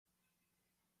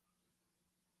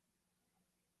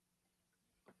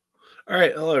All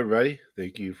right, hello everybody.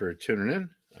 Thank you for tuning in.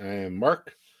 I am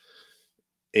Mark,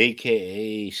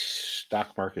 aka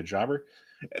Stock Market Jobber.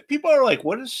 People are like,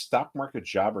 "What does stock market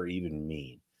jobber even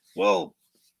mean?" Well,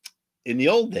 in the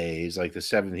old days, like the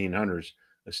 1700s,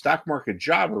 a stock market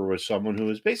jobber was someone who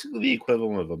was basically the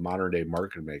equivalent of a modern day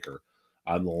market maker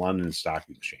on the London Stock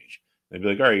Exchange. They'd be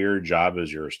like, "All right, your job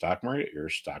is you're a stock market. You're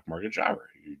a stock market jobber.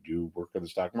 You do work in the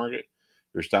stock market.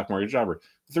 You're a stock market jobber."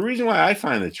 The reason why I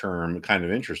find the term kind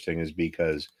of interesting is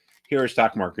because here at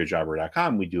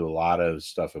stockmarketjobber.com, we do a lot of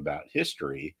stuff about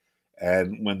history.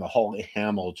 And when the whole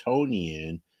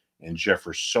Hamiltonian and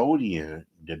Jeffersonian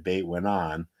debate went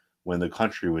on, when the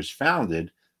country was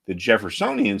founded, the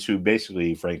Jeffersonians, who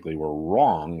basically, frankly, were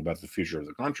wrong about the future of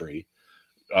the country,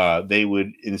 they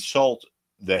would insult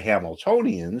the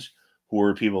Hamiltonians, who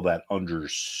were people that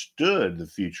understood the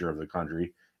future of the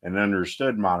country and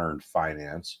understood modern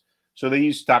finance. So they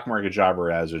used stock market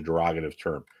jobber as a derogative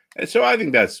term. And so I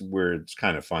think that's where it's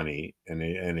kind of funny, and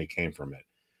it came from it.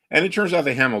 And it turns out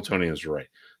the Hamiltonians are right.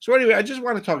 So anyway, I just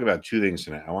want to talk about two things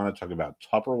tonight. I want to talk about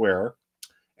Tupperware,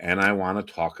 and I want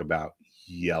to talk about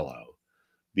yellow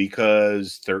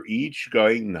because they're each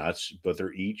going nuts, but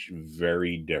they're each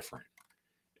very different.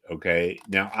 Okay.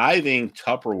 Now, I think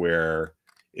Tupperware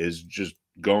is just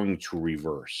going to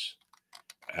reverse.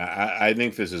 I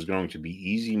think this is going to be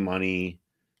easy money.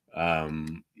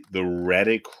 The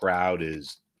Reddit crowd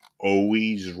is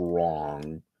always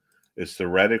wrong. It's the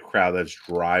Reddit crowd that's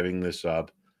driving this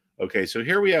up. Okay, so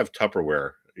here we have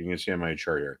Tupperware. You can see on my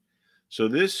chart here. So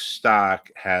this stock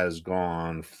has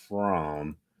gone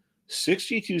from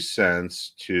 62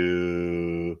 cents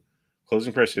to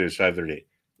closing price today is 538.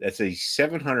 That's a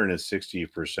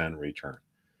 760% return.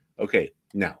 Okay,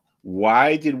 now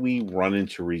why did we run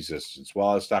into resistance?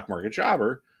 Well, as stock market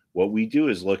jobber, what we do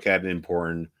is look at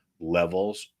important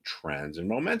levels, trends, and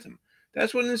momentum.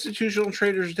 That's what institutional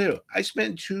traders do. I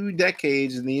spent 2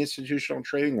 decades in the institutional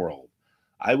trading world.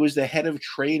 I was the head of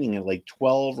trading at like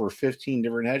 12 or 15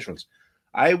 different hedge funds.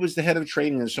 I was the head of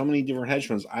trading in so many different hedge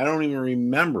funds, I don't even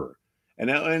remember.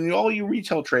 And all you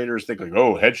retail traders think like,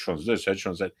 oh, hedge funds this, hedge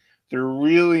funds that. They're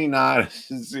really not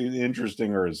as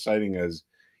interesting or exciting as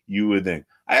you would think.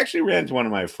 I actually ran into one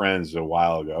of my friends a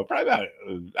while ago, probably about,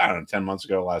 I don't know, 10 months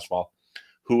ago, last fall,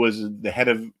 who was the head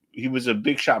of, he was a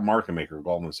big shot market maker at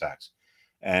Goldman Sachs.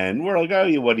 And we're like,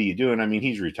 oh, what are you doing? I mean,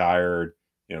 he's retired.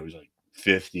 He's like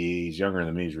 50. He's younger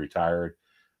than me. He's retired.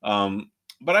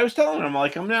 But I was telling him,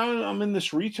 like, I'm in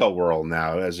this retail world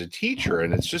now as a teacher.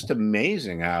 And it's just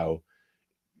amazing how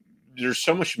there's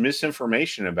so much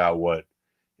misinformation about what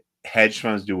hedge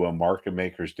funds do, what market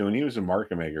makers do. And he was a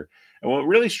market maker. And what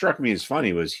really struck me as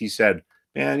funny was he said,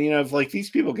 man, if like these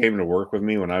people came to work with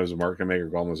me when I was a market maker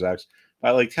at Goldman Sachs,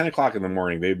 by like 10 o'clock in the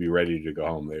morning, they'd be ready to go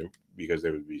home because they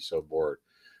would be so bored.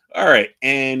 All right.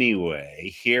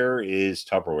 Anyway, here is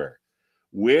Tupperware.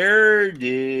 Where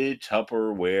did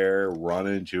Tupperware run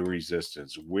into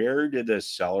resistance? Where did the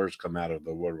sellers come out of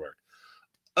the woodwork?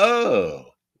 Oh,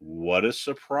 what a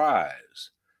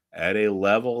surprise. At a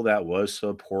level that was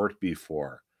support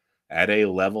before, at a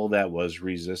level that was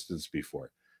resistance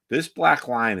before. This black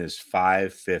line is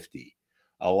 550.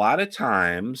 A lot of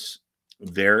times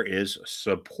there is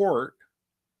support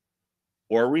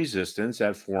or resistance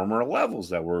at former levels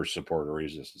that were support or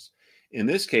resistance. In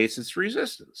this case, it's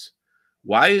resistance.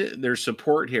 Why there's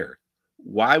support here?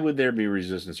 Why would there be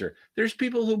resistance here? There's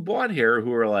people who bought here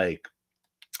who are like,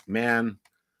 man,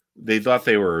 they thought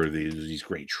they were these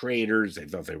great traders. They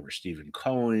thought they were Stephen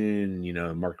Cohen,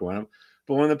 the market went up.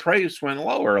 But when the price went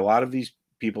lower, a lot of these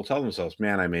people tell themselves,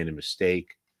 man, I made a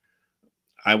mistake.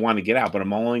 I want to get out, but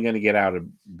I'm only going to get out of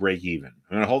break even.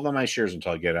 I'm going to hold on my shares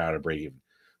until I get out of break even.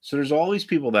 So there's all these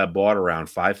people that bought around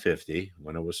 550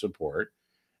 when it was support.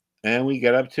 And we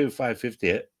get up to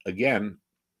 550 again,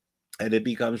 and it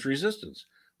becomes resistance.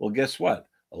 Well, guess what?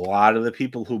 A lot of the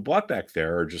people who bought back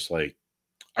there are just like,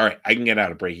 all right, I can get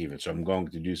out of break even, so I'm going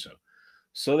to do so.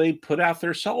 So they put out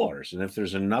their sell orders. And if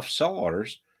there's enough sell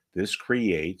orders, this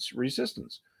creates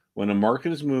resistance. When a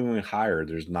market is moving higher,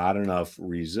 there's not enough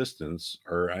resistance,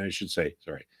 or I should say,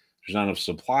 sorry, there's not enough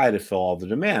supply to fill all the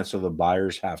demand. So the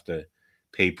buyers have to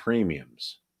pay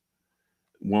premiums.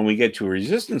 When we get to a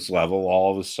resistance level,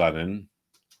 all of a sudden,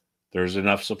 there's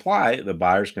enough supply. The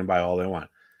buyers can buy all they want.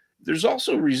 There's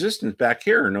also resistance back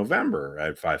here in November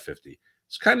at 550.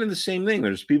 It's kind of the same thing.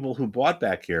 There's people who bought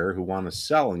back here who want to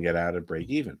sell and get out at break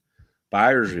even.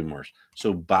 Buyer's remorse.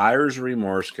 So buyer's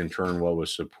remorse can turn what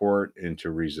was support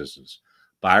into resistance.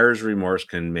 Buyer's remorse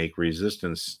can make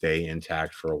resistance stay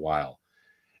intact for a while.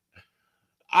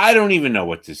 I don't even know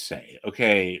what to say.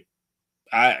 Okay.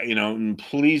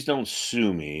 please don't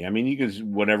sue me. I mean, you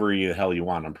can whatever the hell you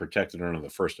want. I'm protected under the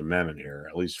First Amendment here,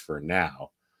 at least for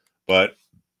now. But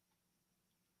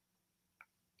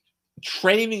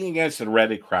trading against the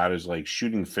Reddit crowd is like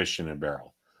shooting fish in a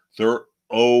barrel. They're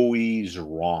always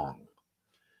wrong.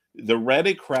 The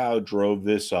Reddit crowd drove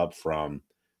this up from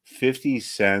 50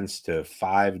 cents to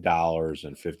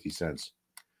 $5.50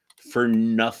 for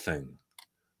nothing.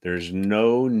 There's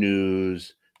no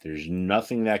news. There's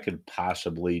nothing that could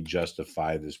possibly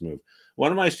justify this move.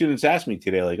 One of my students asked me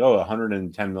today, like, oh,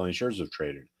 110 million shares have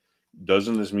traded.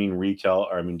 Doesn't this mean retail?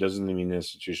 Or, I mean, doesn't it mean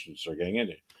institutions are getting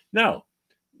into it? No,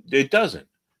 it doesn't.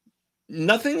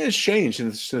 Nothing has changed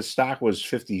since the stock was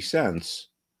 50 cents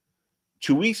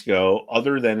 2 weeks ago,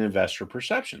 other than investor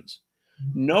perceptions.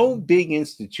 No big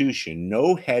institution,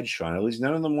 no hedge fund, at least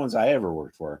none of the ones I ever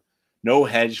worked for, no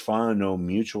hedge fund, no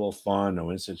mutual fund, no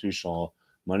institutional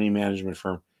money management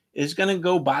firm is going to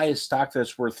go buy a stock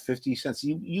that's worth 50 cents.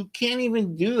 You can't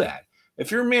even do that. If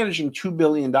you're managing $2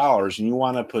 billion and you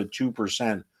want to put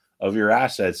 2% of your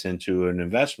assets into an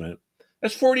investment,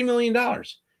 that's $40 million.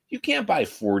 You can't buy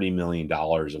 $40 million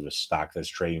of a stock that's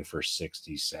trading for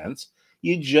 60 cents.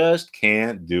 You just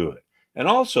can't do it. And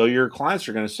also, your clients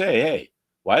are going to say, hey,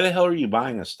 why the hell are you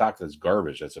buying a stock that's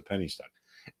garbage? That's a penny stock.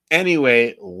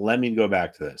 Anyway, let me go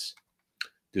back to this.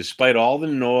 Despite all the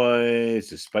noise,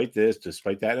 despite this,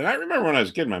 despite that, and I remember when I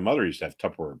was a kid, my mother used to have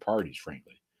Tupperware parties,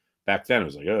 frankly. Back then, it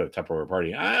was like, oh, Tupperware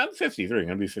party. I'm 53. I'm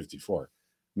going to be 54.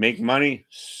 Make money,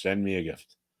 send me a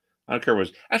gift. I don't care what it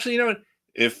was. Actually, you know what?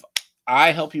 If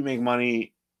I help you make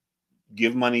money,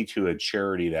 give money to a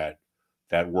charity that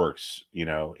works,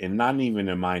 and not even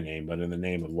in my name, but in the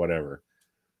name of whatever.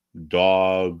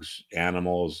 Dogs,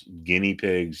 animals, guinea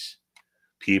pigs,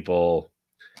 people.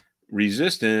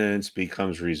 Resistance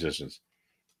becomes resistance.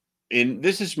 And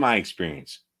this is my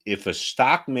experience. If a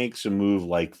stock makes a move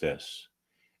like this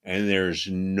and there's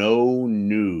no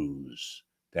news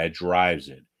that drives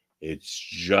it, it's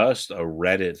just a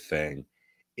Reddit thing,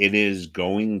 it is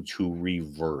going to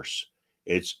reverse.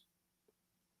 It's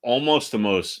almost the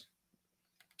most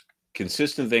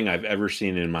consistent thing I've ever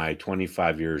seen in my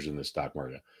 25 years in the stock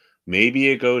market. Maybe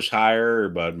it goes higher,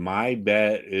 but my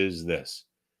bet is this.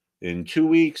 In 2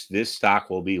 weeks, this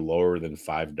stock will be lower than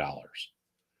 $5.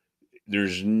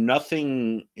 There's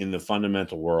nothing in the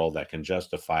fundamental world that can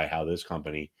justify how this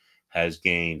company has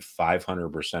gained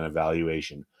 500% of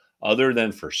valuation, other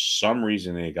than for some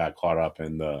reason they got caught up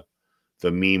in the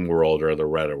meme world or the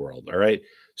Reddit world. All right.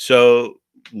 So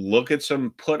look at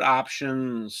some put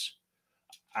options.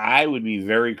 I would be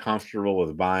very comfortable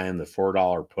with buying the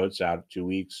 $4 puts out 2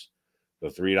 weeks, the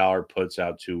 $3 puts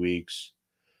out 2 weeks.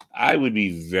 I would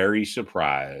be very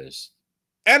surprised.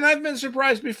 And I've been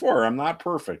surprised before. I'm not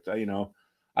perfect.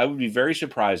 I would be very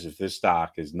surprised if this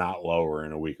stock is not lower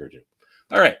in a week or two.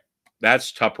 All right.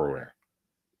 That's Tupperware.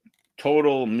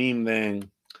 Total meme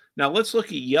thing. Now let's look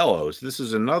at yellows. This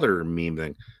is another meme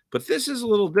thing, but this is a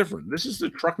little different. This is the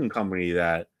trucking company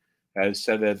that has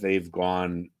said that they've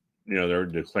gone, they're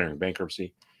declaring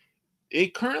bankruptcy.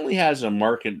 It currently has a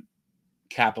market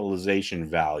capitalization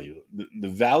value. The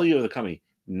value of the company,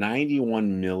 $91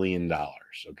 million.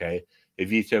 Okay.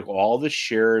 If you took all the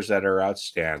shares that are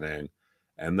outstanding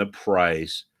and the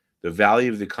price, the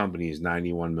value of the company is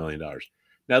 $91 million.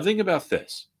 Now think about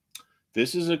this.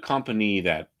 This is a company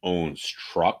that owns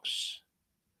trucks.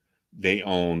 They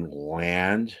own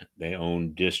land. They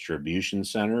own distribution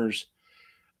centers.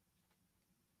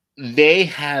 They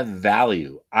have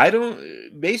value.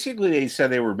 Basically, they said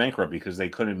they were bankrupt because they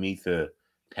couldn't meet the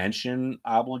pension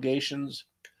obligations.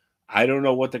 I don't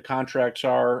know what the contracts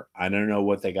are. I don't know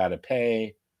what they got to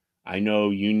pay. I know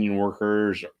union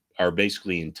workers are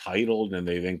basically entitled and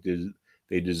they think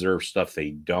they deserve stuff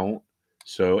they don't.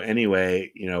 So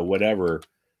anyway, whatever.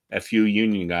 FU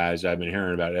union guys, I've been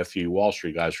hearing about FU Wall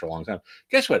Street guys for a long time.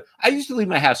 Guess what? I used to leave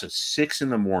my house at 6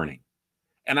 a.m.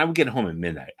 and I would get home at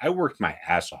midnight. I worked my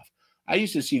ass off. I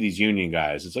used to see these union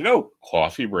guys. It's like, oh,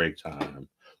 coffee break time,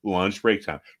 lunch break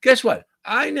time. Guess what?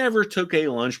 I never took a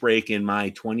lunch break in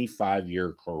my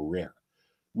 25-year career.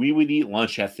 We would eat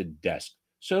lunch at the desk.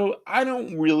 So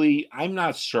I'm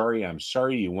not sorry. I'm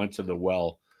sorry you went to the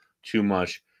well too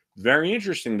much. Very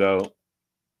interesting, though.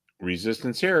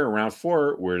 Resistance here around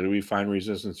 4. Where do we find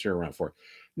resistance here around 4?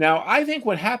 Now, I think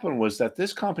what happened was that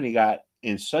this company got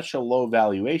in such a low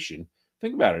valuation.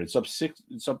 Think about it. It's up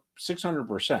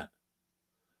 600%.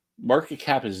 Market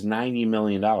cap is $90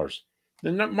 million.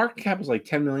 The market cap is like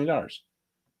 $10 million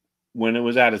when it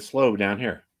was at its low down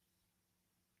here.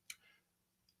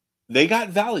 They got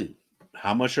value.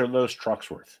 How much are those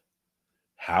trucks worth?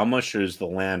 How much is the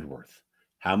land worth?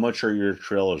 How much are your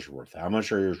trailers worth? How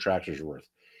much are your tractors worth?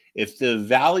 If the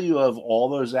value of all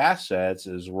those assets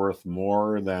is worth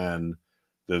more than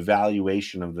the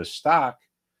valuation of the stock,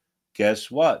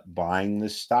 guess what? Buying the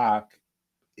stock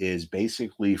is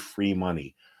basically free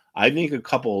money. I think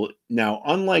now,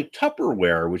 unlike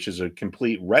Tupperware, which is a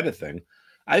complete Reddit thing,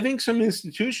 I think some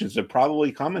institutions have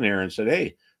probably come in here and said,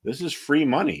 hey, this is free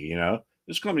money.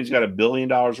 This company's got $1 billion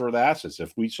worth of assets.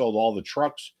 If we sold all the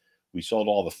trucks, we sold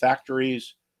all the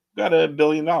factories, we got $1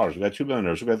 billion, we got $2 billion,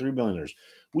 we got $3 billion.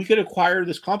 We could acquire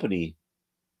this company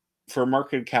for a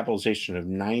market capitalization of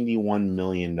 $91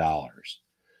 million.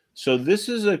 So this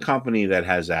is a company that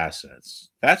has assets.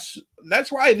 That's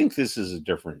why I think this is a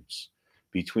difference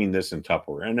between this and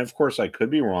Tupperware. And of course, I could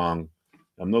be wrong.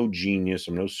 I'm no genius.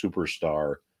 I'm no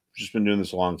superstar. I've just been doing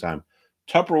this a long time.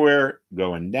 Tupperware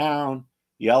going down,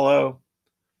 yellow,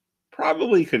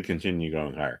 probably could continue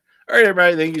going higher. All right,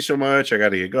 everybody. Thank you so much. I got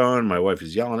to get going. My wife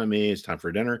is yelling at me. It's time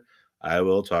for dinner. I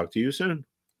will talk to you soon.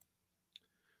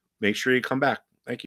 Make sure you come back.